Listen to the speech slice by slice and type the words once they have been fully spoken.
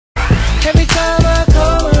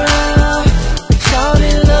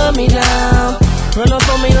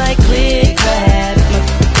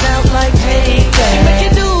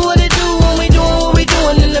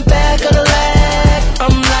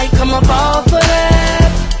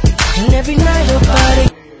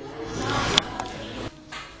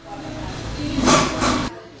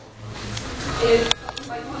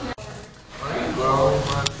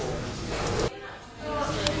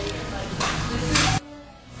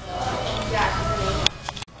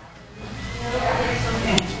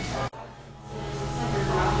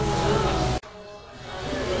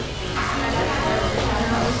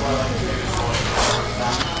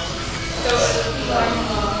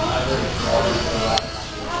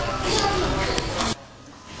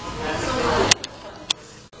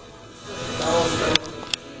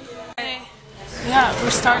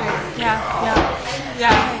started. Yeah.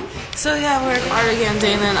 So yeah, we're at art again,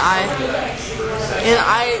 Dana and I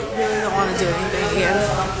really don't want to do anything again.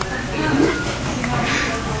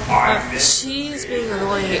 She's being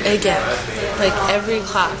annoying again, like every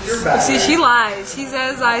class. See, she lies. She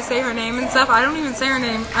says I say her name and stuff. I don't even say her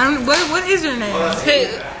name. I don't. What is your name? Hey.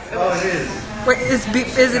 Wait, is it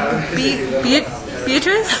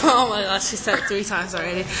Beatrice? Oh my gosh, she said it 3 times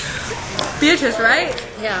already. Beatrice, right?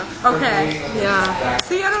 Yeah. Okay. Yeah.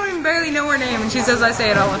 See, I don't even barely know her name, and she says I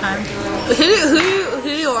say it all the time. Who do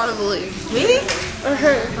you want to believe? Me or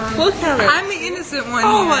her? Look at her. I'm the innocent one.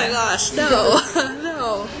 Oh here. my gosh, no.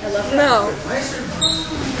 No.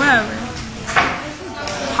 Whatever.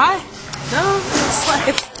 Hi. No,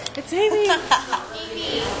 it's Amy.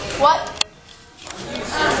 What?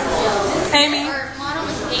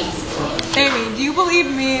 Amy, do you believe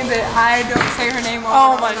me that I don't say her name over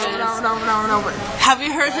Oh my and goodness. over? Have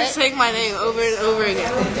you heard her saying my name over and over again?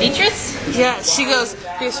 Beatrice? Yeah, she goes,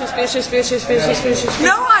 Beatrice, Beatrice, Beatrice, Beatrice, Beatrice.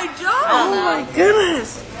 No, I don't. Oh my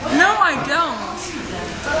goodness. No, I don't.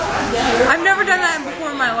 I've never done that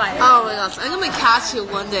before in my life. Oh my gosh, I'm gonna catch you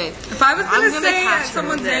one day. If I was I'm gonna gonna say catch her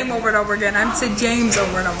someone's one day. name over and over again, I'd say James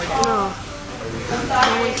over and over again. No.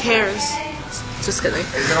 No one cares. Just kidding.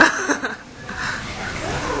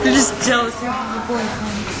 You're just jealous you have a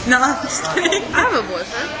boyfriend. No, I'm just kidding. I have a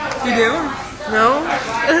boyfriend. You do? No.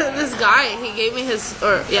 This guy, he gave me his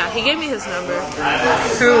number.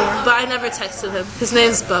 Who? But I never texted him. His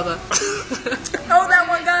name's Bubba. Oh, that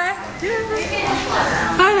one guy?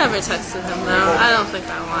 I never texted him though. I don't think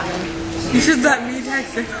I want him. You should let me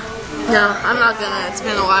text him. No, I'm not gonna. It's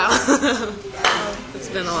been a while. It's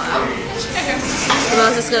been a while. And I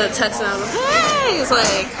was just gonna text him. I was like, hey! He's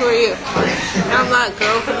like, who are you? I'm that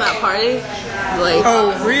girl from that party. Like,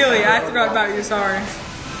 Oh, really? I forgot about you, sorry.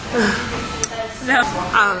 No.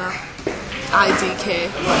 I don't know. IDK.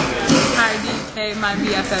 IDK, my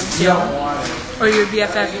BFF too. Or your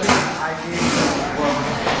BFF too.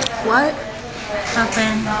 What?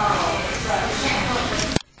 Nothing.